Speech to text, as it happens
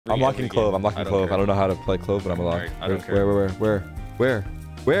I'm locking Clove. I'm locking Clove. I don't know how to play Clove, but I'm a lock. I don't care. Where?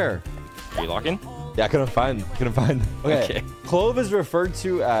 Are you locking? Yeah, I couldn't find. Okay. Clove is referred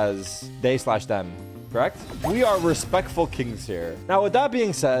to as they/them, correct? We are respectful kings here. Now, with that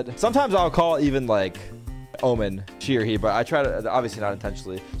being said, sometimes I'll call even like Omen she or he, but I try to, obviously not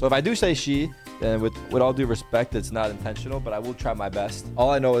intentionally. So if I do say she, then with all due respect, it's not intentional, but I will try my best.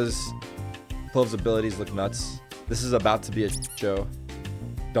 All I know is Clove's abilities look nuts. This is about to be a show.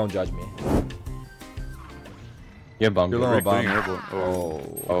 Don't judge me. Yeah, bomb. You're low bomb.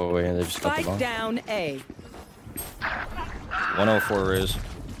 Oh, wait, they just got the bomb. Down A. 104 Riz.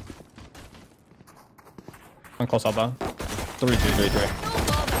 One close elbow.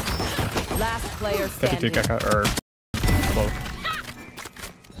 3-2. Last player standing. 52 Keka or Clove.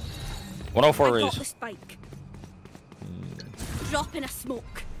 104 I got the Riz. spike. Drop in a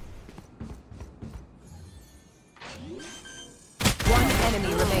smoke. One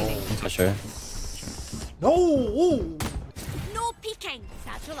enemy remaining. For sure. No! Ooh. No peeking.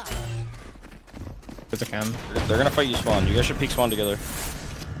 Satchel up. There's a cam. They're gonna fight you spawn. You guys should peek spawn together.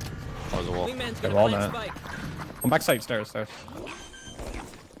 Oh, there's a wall. They're all net. One backside stairs. One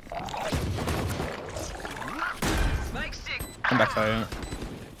backside.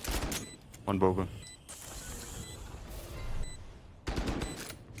 One boba.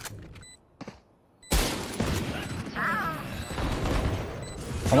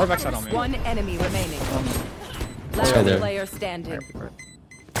 One more backside on me. One enemy remaining. Last right there. player standing.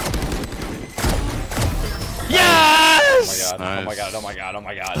 Yes! Nice. Oh my god.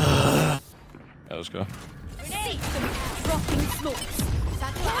 Yeah, let's go. Hey, dropping smokes.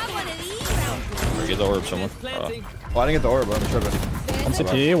 Satchel up. One of these. Get the orb, someone. Oh, I didn't get the orb, but I'm tripping. One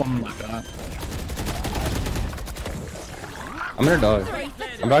CT, one like that. I'm gonna dog.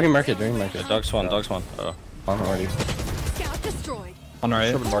 I'm dogging market, doing market. Yeah, dog spawn. I'm already. Scout destroyed. On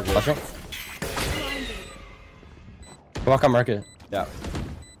right. Tripping market. Flashing. Walk on market. Yeah.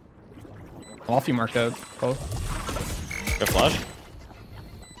 I'm off you market. Close. Got flash?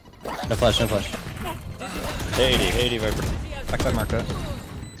 No flash. 80 Viper. Backside market.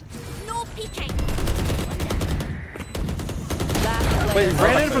 No peeking. Last player. Wait,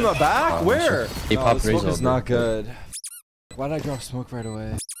 ran in from the back? Oh, Where? He No, popped the smoke Rizzo, is not good. Why did I drop smoke right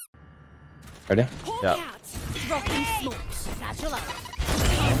away? Ready? Yeah. Cats. Dropping smokes. Satchel up.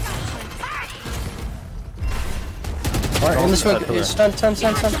 Alright, in the smoke. It's stun. Fun.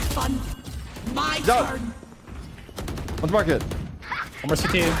 My Done. turn. What's market? One more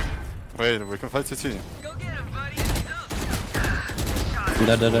CT. Wait, we can fight CT.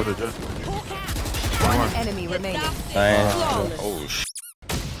 Dead. One enemy remaining. Nice. Oh, sh.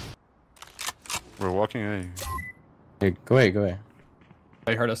 We're walking A. Hey, go away.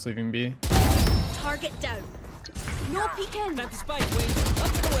 They heard us leaving B. Target down. No peeking.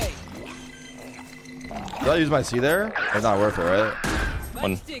 Did I use my C there? It's not worth it, right?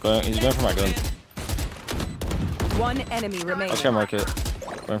 He's going for my gun. One enemy remaining. Let's go market.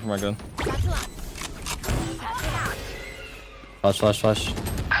 Going for my gun. Satchel up. Flash.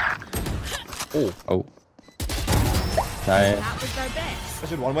 Oh. Nice. That was their best. I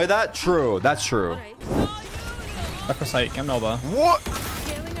should one-way that? True. That's true. Back for sight. Cam Nova. What?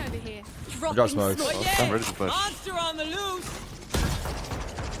 Scaling over here. Drop Dropping smokes. smokes. I'm ready to flash. Monster on the loose!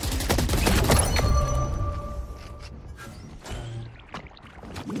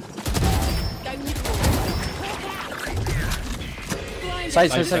 Down you go.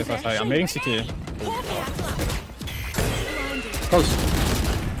 Side. I'm making CT. Close.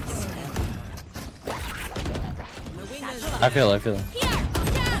 I feel it.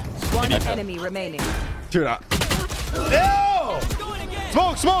 One enemy remaining. Dude, Ew! Smoke!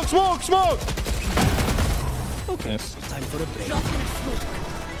 Nice.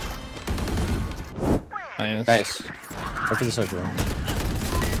 Nice. Look at the circle.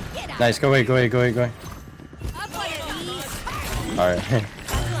 Nice. Go away. Up one of these. Alright.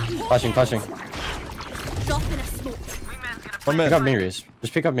 Flashing. Dropping a smoke. 1 Pick minute. up me, Reese.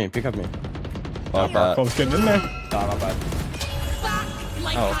 Just pick up me. Oh, bad. Clove's getting in there. Nah, not bad. Back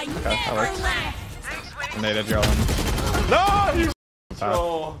like Oh, I okay, that never works. left. Native drill him. No! You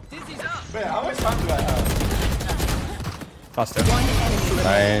troll. Man, how much time do I have? Tossed it. One enemy remaining.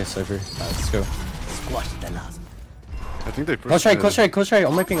 Nice, Cypher. Let's go. I think they pushed. Close right.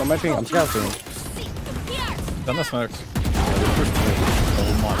 On my ping. I'm scouting. Done the smokes. Oh,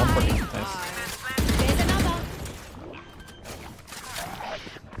 140. Nice. There's another.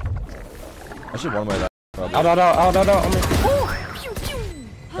 I should one-way that. Probably. Out. On my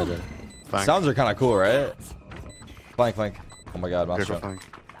ping. Flank. Sounds are kind of cool, right? Flank. Oh my god, Okay, monster. go flank.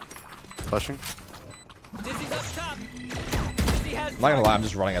 Flashing. Dizzy's up top. Dizzy has I'm not gonna lie, I'm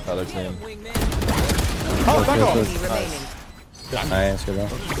just running at the other team. Oh, back off! Enemy remaining. Nice, good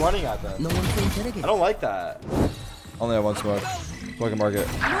enough. I'm running at them. I don't like that. Only have one smoke. Smoke and market.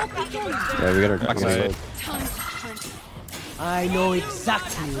 Yeah, we got our Backside. I know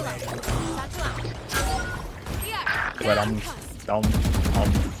exactly where Wait, I'm down.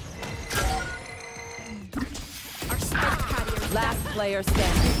 Last player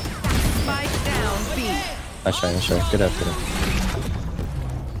standing. Spike down B. Nice try, nice try. Good up, good up.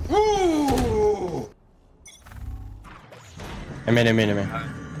 I'm in. I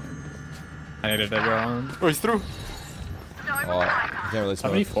needed everyone. Oh, he's through. Oh, I can't really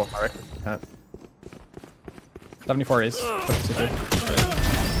smoke. 74, Tarik. 74 is. Last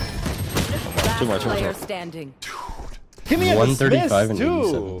player standing. Give me a 135 dismiss, and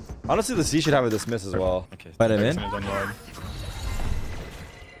too. 87. Honestly, the C should have a dismiss as well. Okay. But I'm in.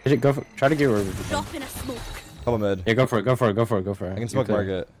 Go for, try to get where we can. Drop in a smoke. Couple mid. Yeah, go for it. I can smoke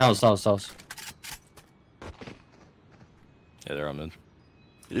market. House. Yeah, they're on mid.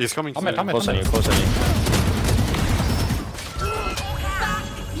 He's coming. I'm in. Close on you, close on you.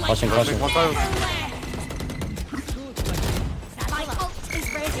 Clutching. One time. My ult is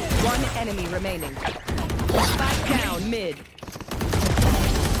ready. One enemy remaining. Spike down mid.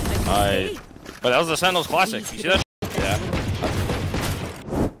 Alright. But that was the Sentinels classic. You see that? Yeah.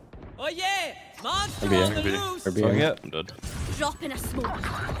 Oh yeah! Monster Maybe, on yeah. the Maybe. loose! Or B. Smoking it. I'm dead. Drop in a smoke.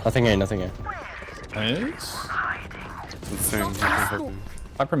 Nothing A. Nice. Insane.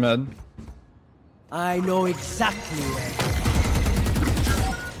 Hyper mid. I know exactly where.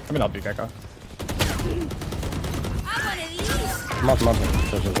 I mean, I'll be Gecko. I want these. Come on.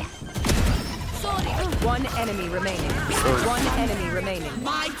 Sorry. One enemy remaining. One enemy remaining.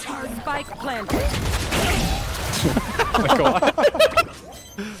 My turn. Spike planted.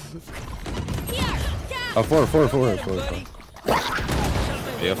 Here. Down. Oh, four. Do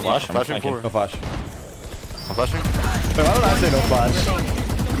you have flash? I'm Flashing flanking. four. No flash. I'm flashing. Wait, why did I say no flash?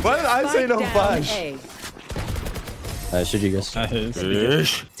 Why did I say no Spike down flash? A. Should you guess?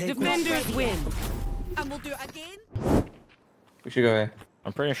 Nice. Defenders win. And we'll do it again. We should go A.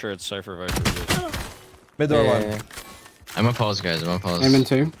 I'm pretty sure it's Cypher Viper. Mid door one. I'm a pause, guys. I'm a pause. I'm in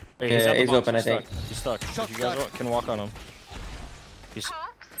two. Wait, Yeah, at the A's box. open, I think. He's stuck. If you guys can walk on him. He's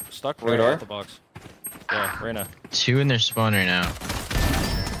stuck Right right door? at the box. Yeah, Reyna. 2 in their spawn right now.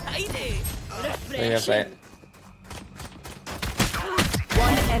 Refreshing.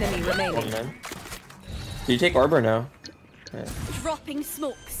 One enemy remaining. Do you take Arbor now? Dropping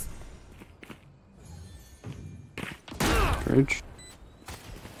smokes. Bridge.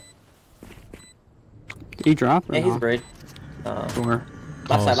 Did he drop or Yeah, he's not? braid. Door.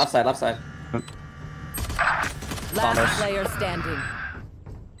 Left side. Last player standing.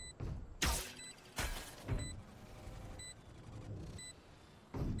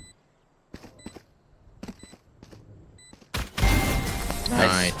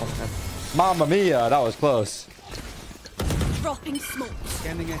 Nice. Mamma mia, that was close. Dropping smokes.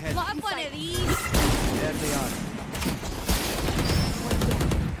 Scanning ahead. What one of these? There they are.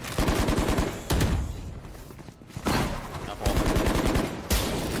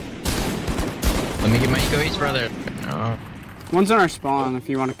 Let me get my eco eats, brother. Oh. One's in our spawn if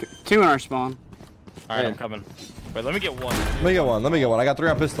you want to. Two in our spawn. Alright, I'm coming. Wait, let me get one. Let me get one. I got 3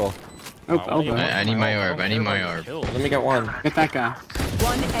 on pistol. Oh, Wow, elbow. I need my orb. I need my orb. Let me get one. Get that guy.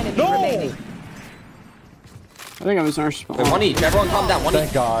 One enemy remaining. I think I was in our spawn. Wait, one each. Everyone calm down. One Thank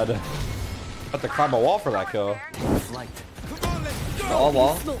each. God. Had to climb a wall for that kill. All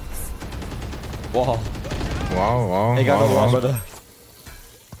wall. Smokes. Wall. Wow. Ain't got no wall, brother.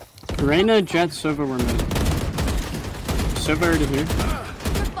 Reyna, Jet, Sova were mid. Sova already here.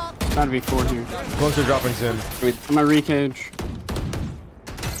 Gotta be 4 here. Close to dropping soon. I'm a recage.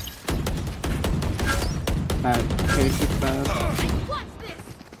 Bad. Cage is bad. What's this?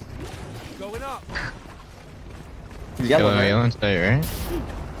 He's yellow, right? Yellow inside, right?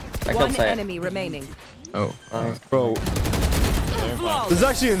 I One killed Sight. enemy remaining. Oh. Bro, this is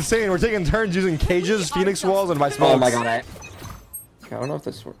actually insane. We're taking turns using cages, Phoenix walls, and my smokes. Oh my god, I don't know if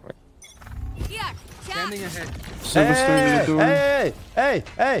this works. Here. Scanning ahead. Sova started the door. Hey!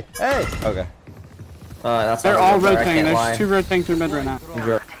 Okay. That's They're not all good, bro, I rotating. can't There's lie. 2 rotating through mid right now.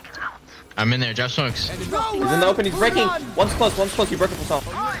 I'm in there. Drop smokes. He's in the open. He's breaking. One's close. You broke it yourself.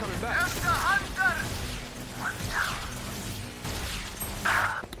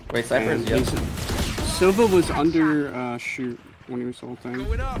 Wait, Cypher is yes. Silva was under shoot when he was ulting.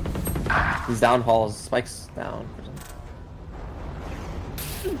 He's down halls. Spike's down.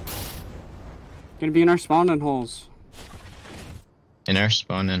 Gonna be in our spawn and holes. In our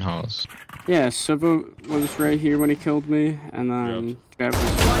spawn in halls. Yeah, Silva was right here when he killed me, and then Trav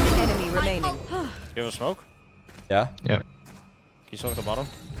was... One enemy remaining. You have a smoke? Yeah. Yep. Can you smoke the bottom?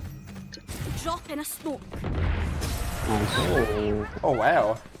 Drop in a smoke. Oh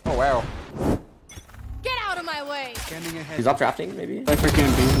wow. Oh wow. Get out of my way. Scanning ahead. He's up drafting, maybe? Cypher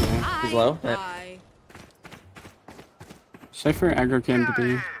can be, yeah. He's low. Bye. Cypher aggro can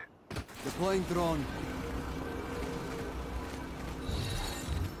be. Deploying drone.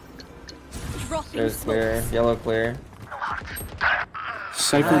 Dropping There's clear. smokes. Yellow clear.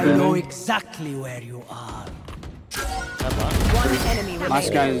 Cypher I know B. exactly where you are. One enemy remaining.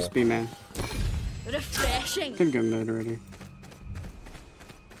 Last guy is B man. Refreshing. Could go mid already.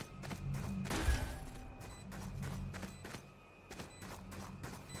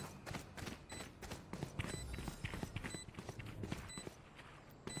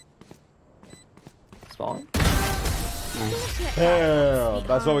 Spawn. Damn.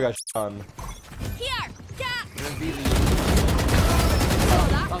 That's what we got on. Here. Cat.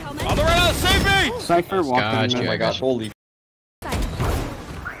 On the right out, save me! Cypher walked in Gotcha. mid. Oh my gosh, holy.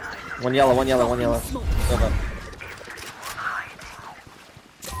 One yellow, one yellow, one yellow. Silva.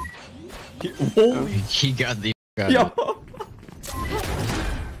 He got the. Yo.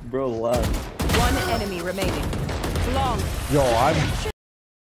 Bro, left. One enemy remaining. Long. Yo, I'm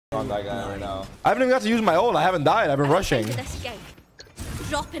on that guy right now. I haven't even got to use my ult. I haven't died. I've been rushing. This guy.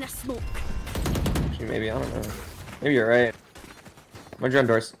 Drop in a smoke. Actually, maybe, I don't know. Maybe you're right. Where'd you run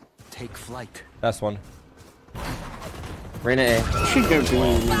doors? Take flight. That's one. Reyna A. Should go B.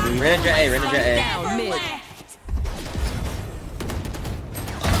 maybe. Reyna Jet A, Reyna Jet A. Down mid.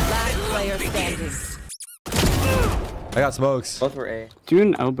 Last player standing. I got smokes. Both were A. Do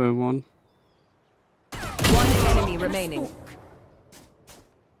an elbow one. One enemy remaining.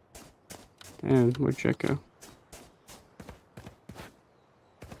 Damn, where'd Jet go?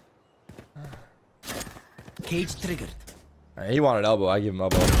 Cage triggered. Alright, he wanted elbow. I give him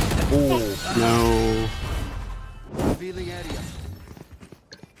elbow. Ooh. No. Revealing area.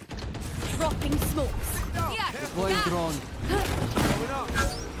 Dropping smokes. Yeah. Deploying drone.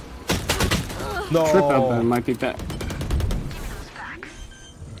 No. Trip elbow might be back.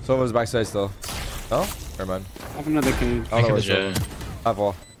 Silva's backside still. Oh? Never mind. I have another cage. I don't know where was Silva. High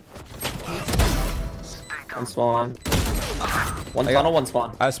fall. One spawn. One funnel, one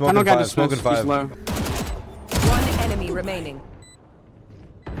spawn. I have smoke Final in guy 5. just Smoke in missed. He's 5. low. One enemy remaining.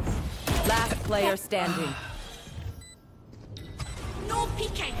 Last player standing. No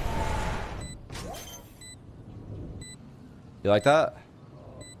peeking. You like that?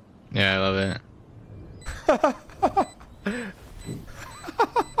 Yeah, I love it.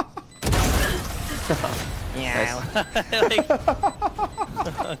 Yeah.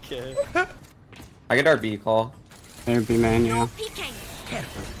 Okay. I get our B call. There, B man, yeah. No peeking.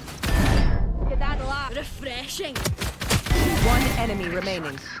 Get that laugh. Refreshing. One enemy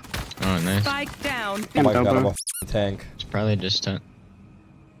remaining. Oh, nice. Spike down. Oh my god, I'm elbow. a f***ing tank. It's probably distant.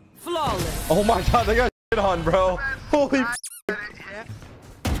 Flawless. Oh my god, they got shit on, bro. Holy f***.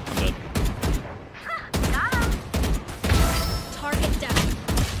 Target down.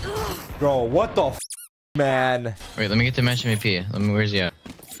 Bro, what the f***, man? Wait, let me get the match MVP. Where's he at?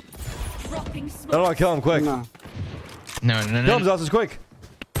 Dropping smoke. No, kill him quick. No. No, no, Kill no. him, Zeus, quick.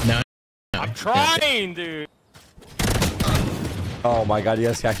 No. I'm trying, dude. Oh my god, you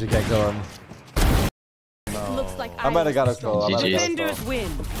guys actually can't kill him. Looks like I might have got a kill. I might have got a Defenders kill. win.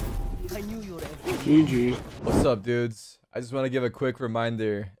 GG. What's up, dudes? I just want to give a quick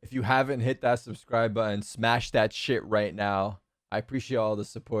reminder. If you haven't hit that subscribe button, smash that shit right now. I appreciate all the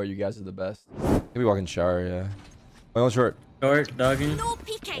support. You guys are the best. Maybe walk in shower, yeah. Wait, on short. Short, dogging. no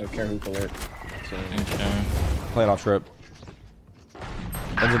peeking. Don't care who's alert. Playing off strip.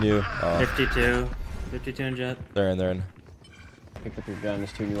 One's in you. 52. 52 in jet. They're in. Pick up your gun.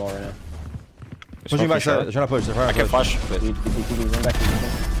 There's two of you all right now. Pushing back side. They're trying to push. They're I trying can to push. flash. Run back.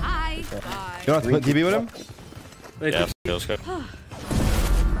 Hi. You Bye. don't have to put DB with him? Yeah, feels good.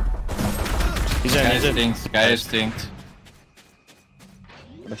 He's in. Distinct. Guy is distinct.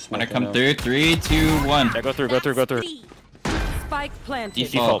 When I come through, 3, 2, 1. Yeah, go through. Spike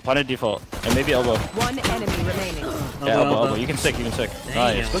planted. Default. Planet default. And maybe elbow. One enemy remaining. Yeah, elbow. You can stick.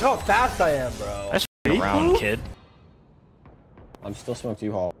 Nice. Look how fast I am, bro. That's around, kid. I'm still smoked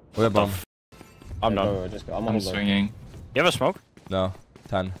you haul. We have bomb. I'm done. I'm I'm swinging. You have a smoke? No.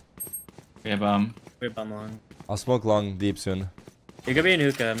 10. We have We're bum long. I'll smoke long deep soon. You could be in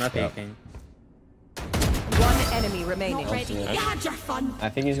hookah. I'm not peeking. One enemy remaining. Not ready. You had your fun. I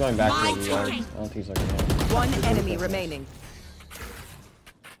think he's going back My to the yard. I turn. don't think he's looking at. One enemy remaining.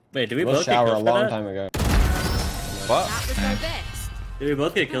 Wait, did we both shower a long time ago? What? That was our best. Did we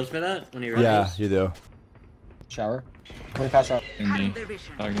both get kills for that when he ran? Yeah, you do. Shower. 25 shower. Indeed.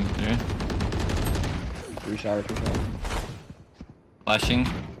 Talking through. 3 shower, 2 shower. Flashing.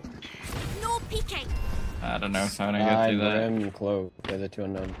 No peeking. I don't know if I'm gonna get through that. And Clove. Yeah, the 2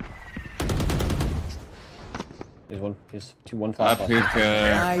 unknown. He's 2 1 flash. Up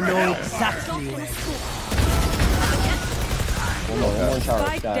hookah. I know exactly where. One shower.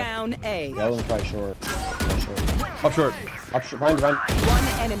 Spike down A. The other one's probably short. Probably short. Up short. Up short. Behind. One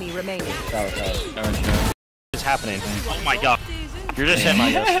enemy remaining. Shower. What's happening? Oh my god. You're just hitting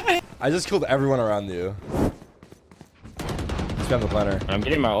my guys. I just killed everyone around you. Spam the planner. I'm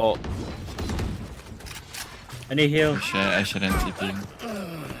getting my ult. I need heal. I shouldn't TP.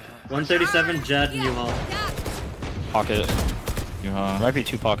 137 Jet and U-Haul. Pocket. You Might be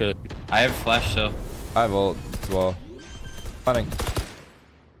 2 pocket. I have flash still. I have ult as well. Planning.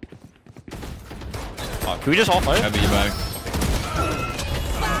 Can we just all fight? I'll be back.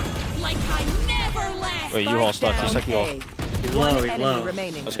 Like I never left. Wait, you all stuck. He's stuck you all. He's One low, he's enemy low.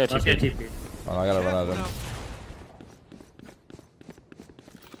 remaining. Let's get Let's get TP. TP. Oh, I gotta run at him.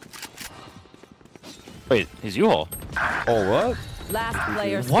 Wait, he's U-Haul. Oh, what? Last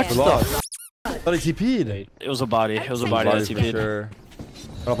player What standing. Lost. Thought he TP'd. It was a body. It was a body that Body for TP'd. sure.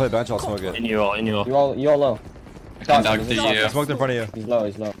 I'll play bench, I'll smoke it. In U-Haul, in U-Haul. You all low. I can dog to I you. smoked in front of you. He's low.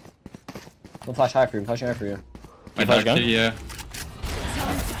 Don't flash high for you. I'm flashing high for you. I dog to you.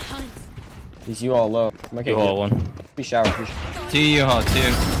 He's you all low. Might get U-Haul hit. 1. Be shower. 2 U-Haul, 2.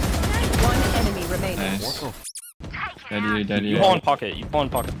 One enemy remaining. Nice. Dead you. U-Haul in pocket. U-Haul in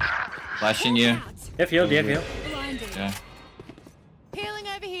pocket. Flashing you. If heal, if heal. Yeah. Healing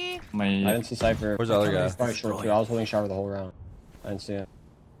over here. I My didn't see Cypher. Where's the other guy? He's probably short too. I was holding shower the whole round. I didn't see it.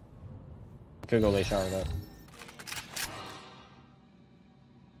 Could go late shower though.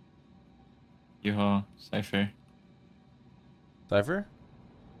 U-Haul. Cypher. Cypher?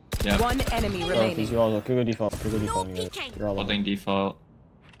 Yeah. One enemy Oh, remaining. he's you all low. Could go default. You guys. You're all low. Holding default.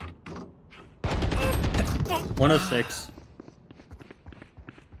 106.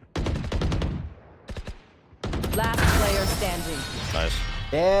 Last player standing. Nice.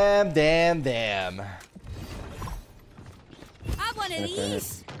 Damn. Have one of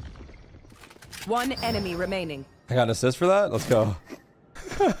these. One enemy remaining. I got an assist for that? Let's go.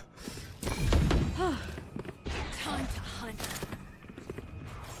 Time to hunt.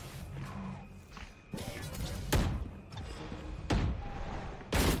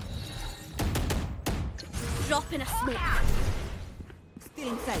 Drop in a smoke. Still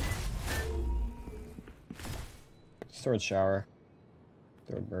inside. Third shower.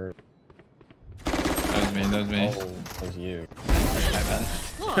 Third bird. That was me. Oh, that was you.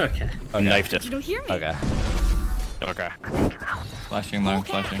 Okay. I knifed it. You don't hear me? Okay. Okay. Flashing long,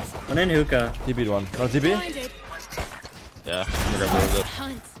 flashing. One in hookah. TP'd one. No TP? Blinded. Yeah. I'm gonna grab it.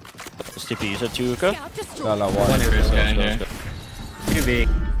 Hunt. It's TP. You said 2 hookah? Scout destroyed. No, not one. First guy in here. 2B.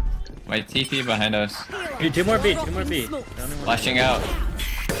 My TP behind us. Dude, 2 more B, 2 more B. Flashing out.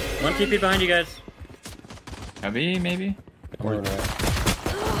 1 TP behind you guys. Cubby, maybe? I'm running right.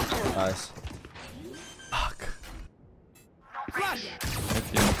 Nice. Fuck.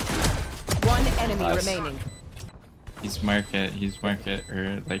 If you. One enemy Nice. remaining. He's market,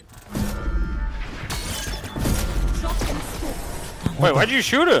 or like. Wait, why'd you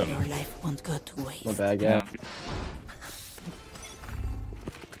shoot him? Your life won't go to waste. My bad, yeah.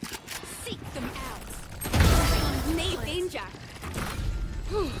 Seek them out. Need danger.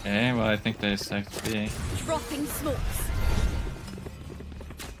 Okay, well, I think they stacked B. Dropping smokes.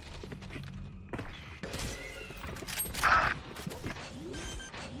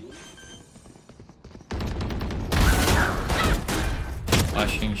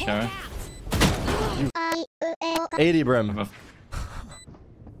 Flashing shower. 80 brim. Above.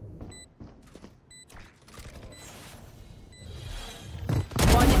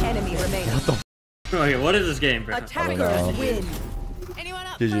 One enemy remaining. Okay, what is this game, bro? Attackers win. Anyone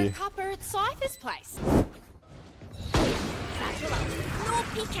up GG. for a cuppa at Cypher's place? No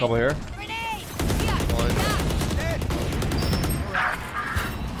peeking. Couple here. Grenade.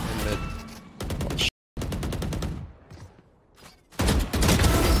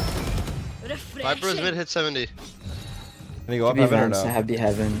 Viper's mid hit 70. Can you go up heaven or no? Have the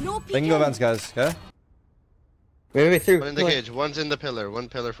heaven. No They can go vents, guys. Okay? Wait, through. One in the cage. One's in the pillar. One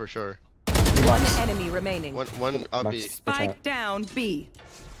pillar for sure. One enemy remaining. One up B. Spike down B.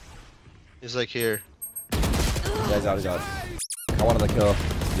 He's like here. Yeah, he's out. I wanted the kill.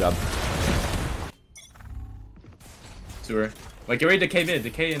 Good job. Sewer. Like, get ready to K mid. The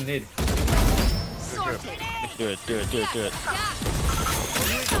K in mid. Do it.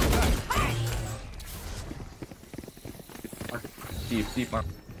 deep mark.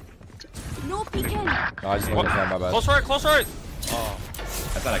 No peeking. No, I just want to find my bad. Close right, close right. Oh,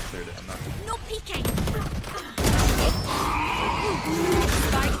 I thought I cleared it. I'm not. No peeking.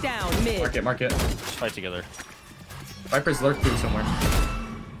 Spike down mid. Mark it. let's fight together. Viper's lurked through somewhere.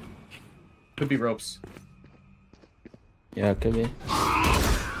 Could be ropes. Yeah, it could be.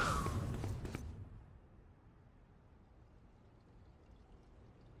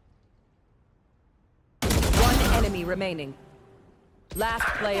 One enemy remaining. Last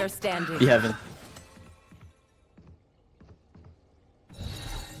player standing. Be heaven.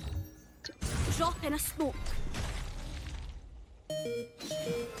 Drop in a smoke.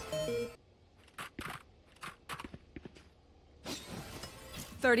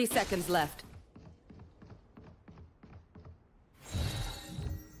 Thirty seconds left.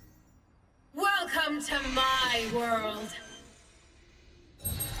 Welcome to my world.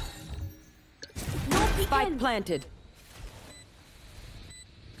 No peeking. Spike planted.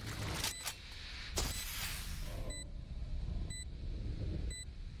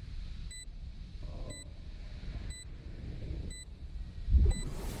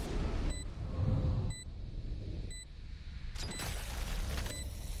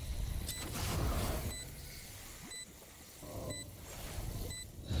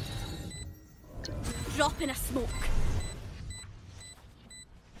 Drop in a smoke.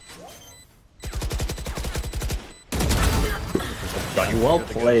 Well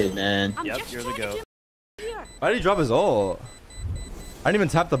played, man. I'm Yep, just you're the trying to goat. do here. Why did he drop his ult? I didn't even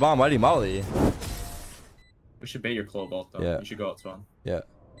tap the bomb. Why did he molly? We should bait your Clove ult though. Yeah. You should go out spawn. Yeah.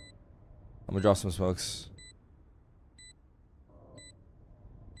 I'm gonna drop some smokes.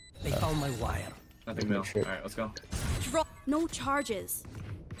 They found my wire. Nothing middle. Alright, let's go. Drop. No charges.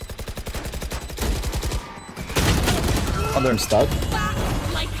 Under him stuck.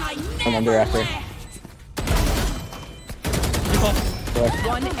 Like I I'm under never after. left.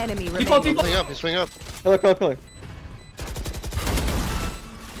 One enemy remaining. Swing up. Pillar.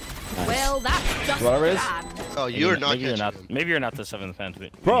 Well, that's just Whatever it is. bad. Oh, you're not Maybe you're catching not. him. Maybe you're not the seventh fan to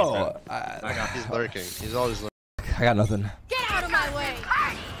be. Bro, He's lurking. He's always lurking. I got nothing. Get out of my way.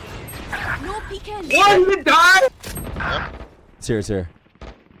 No peeking. What? You die? It's here, it's here.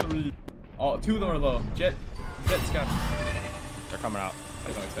 Oh, two of them are low. Jet scout. They're coming out.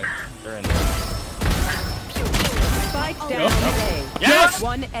 I don't expect. They're in there. Spike down Nope. A. Yes!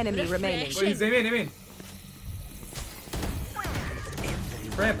 One enemy remaining. Wait, he's aim in.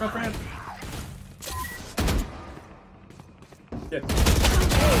 Ramp.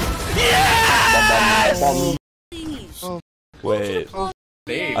 Yes! Please. Wait.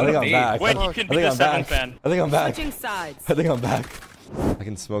 Dave, I think I'm Dave. back. Wait, you I can be think the I'm seventh back. fan. I think I'm back. Switching sides. I think I'm back. I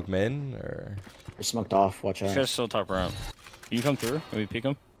can smoke main or. You're smoked off. Watch You out. guys still top round. You come through? Maybe peek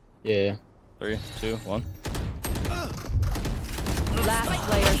him? Yeah. 3, 2, 1. Last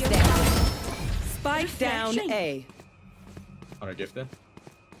player standing. Spike down A. Hunter gifted.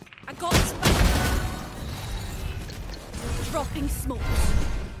 I got spike. Dropping smokes.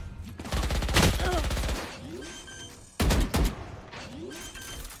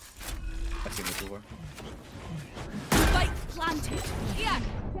 I've seen this before. Spike planted. Yeah.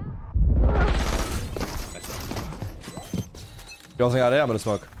 You also got it? I'm gonna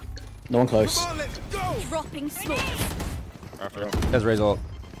smoke. No one close. Dropping smokes. Guys, raise ult.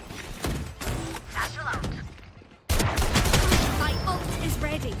 My ult is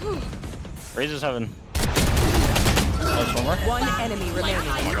ready. Razor's heaven. Oh, one more? One enemy remaining.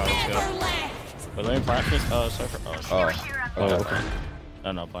 I God, let's go. never left. Wait, let me practice. Oh, Cypher. Oh, shit. Oh. Okay.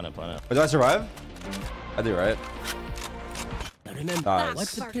 No, planet. Wait, did I survive? I do, right? Now remember, Nice.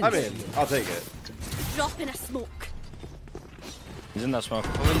 what's the I principle? mean, I'll take it. Drop in a smoke. He's in that smoke.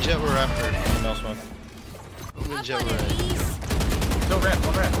 I'm in jet we're after. No smoke. I'm in I've jet one we're of after. these. No ramp.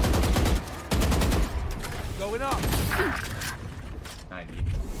 Going up. 90.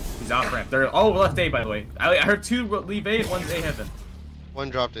 He's off ramp. They're all left A, by the way. I heard two leave A and one's A heaven. One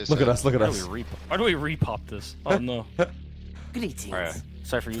dropped his. Look at us, look at us. Why do we repop this? Oh, no. Greetings. Alright.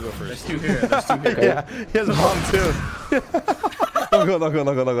 Cypher, you go There's first. two here. There's two here. Yeah, he has a bomb too. Don't go.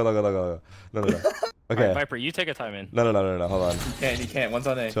 No. Alright, Okay. Viper, you take a time in. No. Hold on. He can't. One's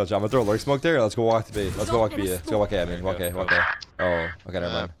on A. Chill. I'm gonna throw a lurk smoke there. Let's go walk to B. Let's go walk B. Let's go walk A. I mean, walk A. Walk A. Oh, okay, never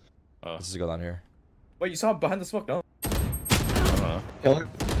mind. Oh. Let's just go down here. Wait, you saw him behind the smoke? No. Pillar.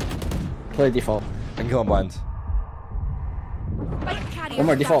 Play default. I can kill him blind. Spike carrier. One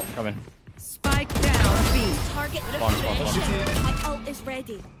more default. Come in. Spike down B. Target Spawn. My ult is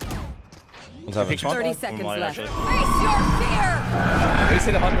ready. What's happening? 30 seconds left. Face your fear. They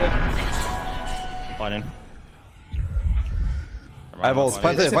hit 100. Fine in. I have ults.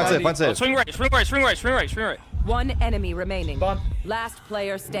 Plant safe. Oh, swing right. One enemy remaining. Bomb. Last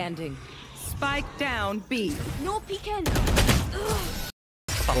player standing. Spike down B. No peeking.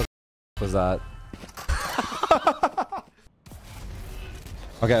 What was that?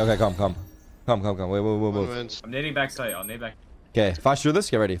 Okay, come. Wait. I'm nading back site. I'll nade back. Okay, flash through this.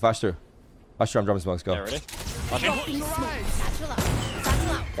 Get ready. Flash through. Flash through. I'm dropping smokes. Go. Yeah, ready? Dropping smoke. Satchel up.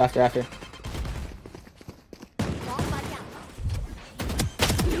 Satchel out. After.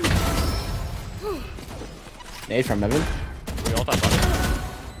 Nade from Evan. We all thought buddy.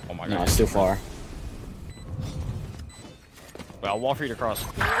 Oh my god. No, it's too far. Wait, I'll wall for you to cross.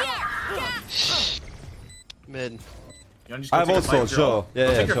 Mid. You wanna just I go have take a ult soul. fight, Chill.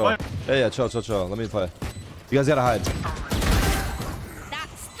 Go take your Chill. fight. Yeah, chill. Let me play. You guys gotta hide.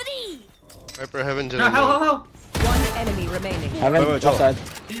 That's 3. Viper heaven to No, the hell. One enemy remaining. Heaven, Wait, chill. outside.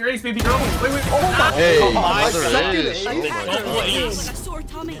 Get your ace, baby girl. Wait. Oh my. Hey, my second second ace. ace. A sore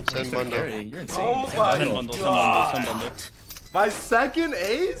tummy. Send bundle. You're insane. Oh my Send bundle. My second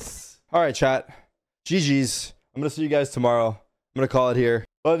ace? All right, chat. GG's. I'm going to see you guys tomorrow. I'm going to call it here.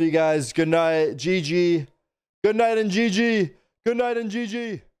 Love you guys. Good night. GG. Good night and GG. Good night and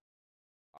GG.